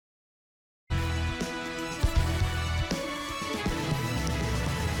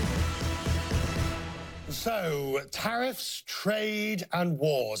So, tariffs, trade and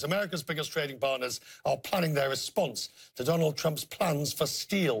wars. America's biggest trading partners are planning their response to Donald Trump's plans for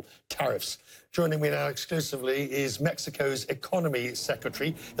steel tariffs. Joining me now exclusively is Mexico's Economy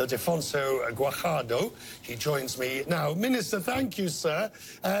Secretary Ildefonso Guajardo. He joins me now. Minister, thank you, sir.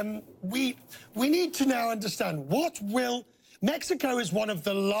 We need to now understand Mexico is one of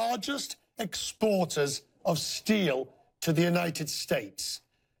the largest exporters of steel to the United States.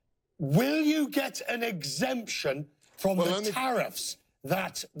 Will you get an exemption from the tariffs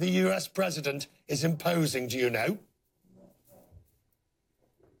that the US president is imposing, do you know?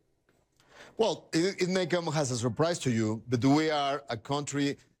 Well, it may come as a surprise to you, but we are a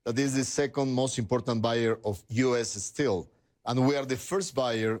country that is the second most important buyer of US steel, and we are the first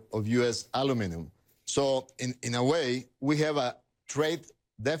buyer of US aluminum. So, in a way, we have a trade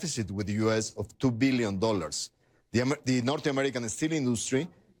deficit with the US of $2 billion. The North American steel industry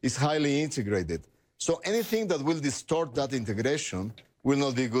is highly integrated. So anything that will distort that integration will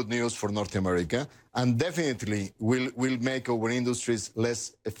not be good news for North America, and definitely will make our industries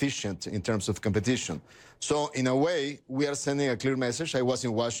less efficient in terms of competition. So in a way, we are sending a clear message. I was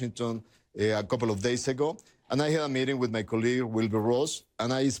in Washington a couple of days ago, and I had a meeting with my colleague, Wilbur Ross,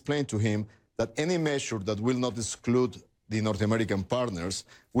 and I explained to him that any measure that will not exclude the North American partners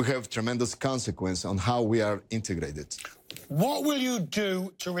will have tremendous consequence on how we are integrated. What will you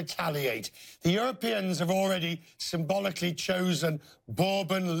do to retaliate? The Europeans have already symbolically chosen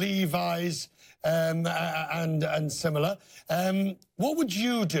Bourbon, Levi's, and similar. What would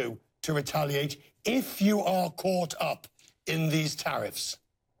you do to retaliate if you are caught up in these tariffs?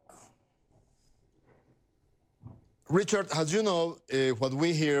 Richard, as you know, what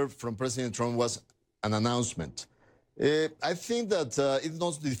we hear from President Trump was an announcement. I think that it's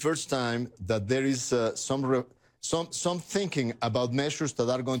not the first time that there is some thinking about measures that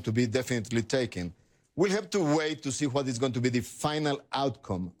are going to be definitely taken. We'll have to wait to see what is going to be the final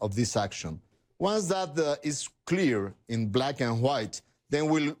outcome of this action. Once that is clear in black and white, then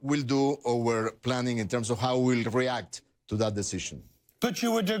we'll do our planning in terms of how we'll react to that decision. But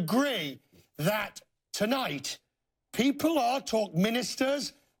you would agree that tonight people are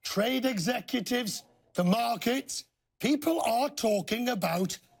ministers, trade executives, the markets, people are talking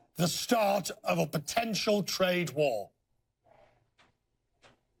about the start of a potential trade war.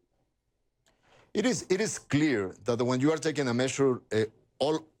 It is clear that when you are taking a measure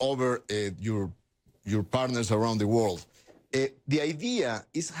all over your partners around the world, the idea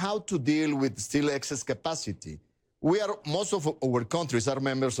is how to deal with steel excess capacity. Most of our countries are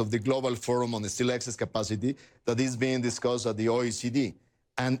members of the Global Forum on the Steel Excess Capacity that is being discussed at the OECD.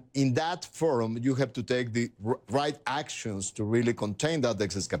 And in that forum, you have to take the right actions to really contain that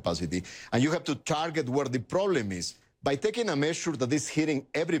excess capacity. And you have to target where the problem is. By taking a measure that is hitting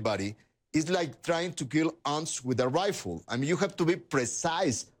everybody, it's like trying to kill ants with a rifle. I mean, you have to be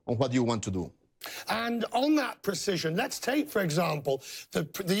precise on what you want to do. And on that precision, let's take, for example,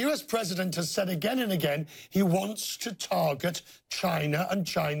 the US president has said again and again he wants to target China and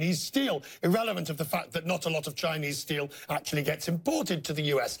Chinese steel, irrelevant of the fact that not a lot of Chinese steel actually gets imported to the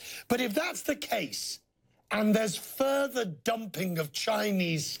US. But if that's the case, and there's further dumping of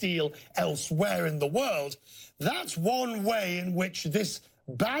Chinese steel elsewhere in the world, that's one way in which this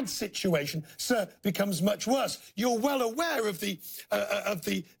bad situation, sir, becomes much worse. You're well aware of the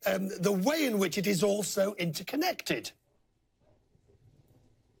way in which it is also interconnected.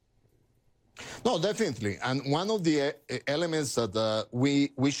 No, definitely. And one of the elements that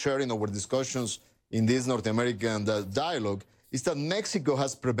we share in our discussions in this North American dialogue is that Mexico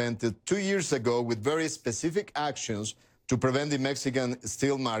has prevented 2 years ago with very specific actions to prevent the Mexican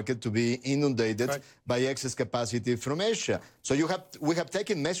steel market to be inundated by excess capacity from Asia. So we have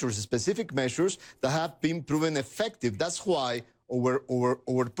taken measures, specific measures, that have been proven effective. That's why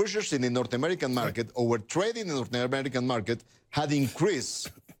our pushes in the North American market, our trade in the North American market had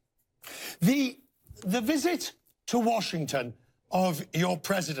increased. The visit to Washington of your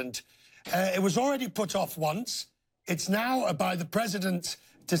president, it was already put off once. It's now, by the president's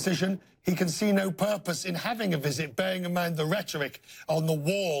decision, he can see no purpose in having a visit, bearing in mind the rhetoric on the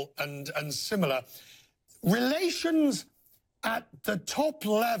wall and similar. Relations at the top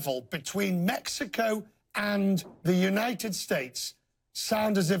level between Mexico and the United States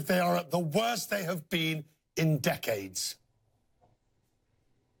sound as if they are at the worst they have been in decades.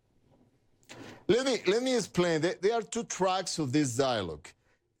 Let me explain. There are two tracks of this dialogue.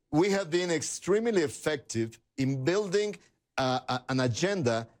 We have been extremely effective in building an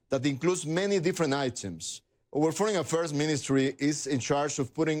agenda that includes many different items. Our Foreign Affairs Ministry is in charge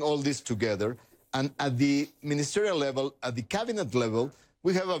of putting all this together. And at the ministerial level, at the cabinet level,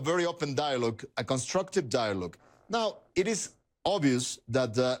 we have a very open dialogue, a constructive dialogue. Now, it is obvious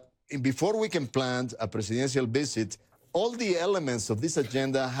that before we can plan a presidential visit, all the elements of this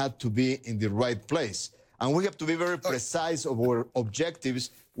agenda had to be in the right place. And we have to be very precise of our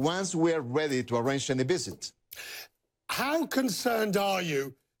objectives once we are ready to arrange any visit. How concerned are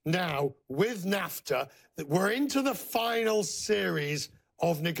you now with NAFTA that we're into the final series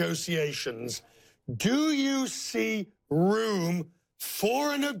of negotiations? Do you see room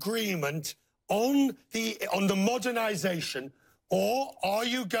for an agreement on the modernization, or are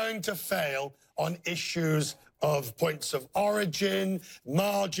you going to fail on issues of points of origin,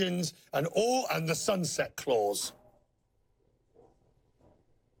 margins, and the sunset clause?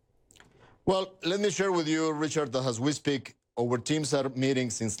 Well, let me share with you, Richard, that as we speak, our teams are meeting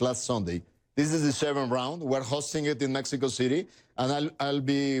since last Sunday. This is the 7th round. We're hosting it in Mexico City, and I'll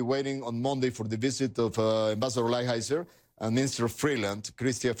be waiting on Monday for the visit of Ambassador Lighthizer and Minister Freeland,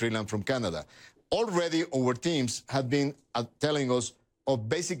 Chrystia Freeland from Canada. Already, our teams have been telling us of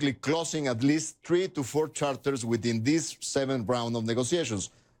basically closing at least 3 to 4 charters within this 7th round of negotiations.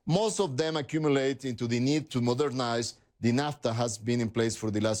 Most of them accumulate into the need to modernize the NAFTA has been in place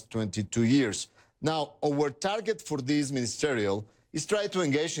for the last 22 years. Now, our target for this ministerial is try to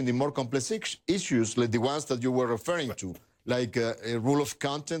engage in the more complex issues like the ones that you were referring to, like a rule of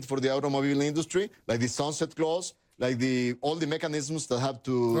content for the automobile industry, like the sunset clause, like all the mechanisms that have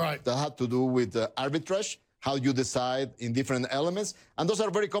to do with arbitrage, how you decide in different elements. And those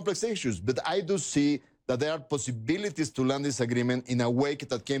are very complex issues. But I do see that there are possibilities to land this agreement in a way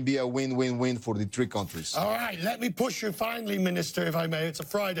that can be a win-win-win for the 3 countries. All right, let me push you finally, Minister, if I may. It's a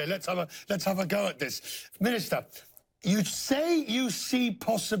Friday. Let's have a go at this. Minister, you say you see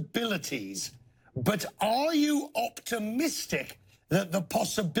possibilities, but are you optimistic that the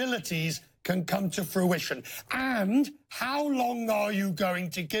possibilities can come to fruition? And how long are you going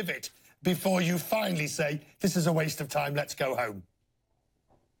to give it before you finally say, this is a waste of time, let's go home?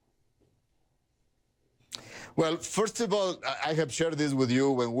 Well, first of all, I have shared this with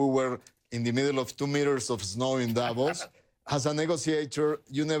you when we were in the middle of 2 meters of snow in Davos. As a negotiator,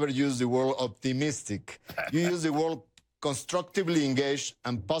 you never use the word optimistic. You use the word constructively engaged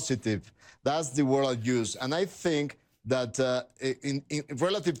and positive. That's the word I use. And I think that in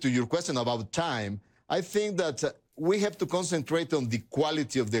relative to your question about time, I think that we have to concentrate on the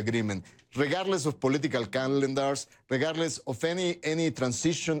quality of the agreement, regardless of political calendars, regardless of any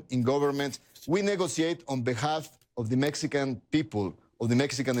transition in government. We negotiate on behalf of the Mexican people, of the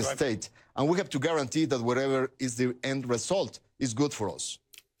Mexican state, and we have to guarantee that whatever is the end result is good for us.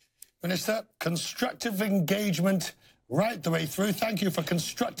 Minister, constructive engagement right the way through. Thank you for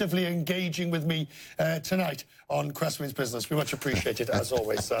constructively engaging with me tonight on Crestwin's Business. We much appreciate it, as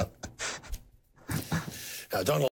always, sir. Donald.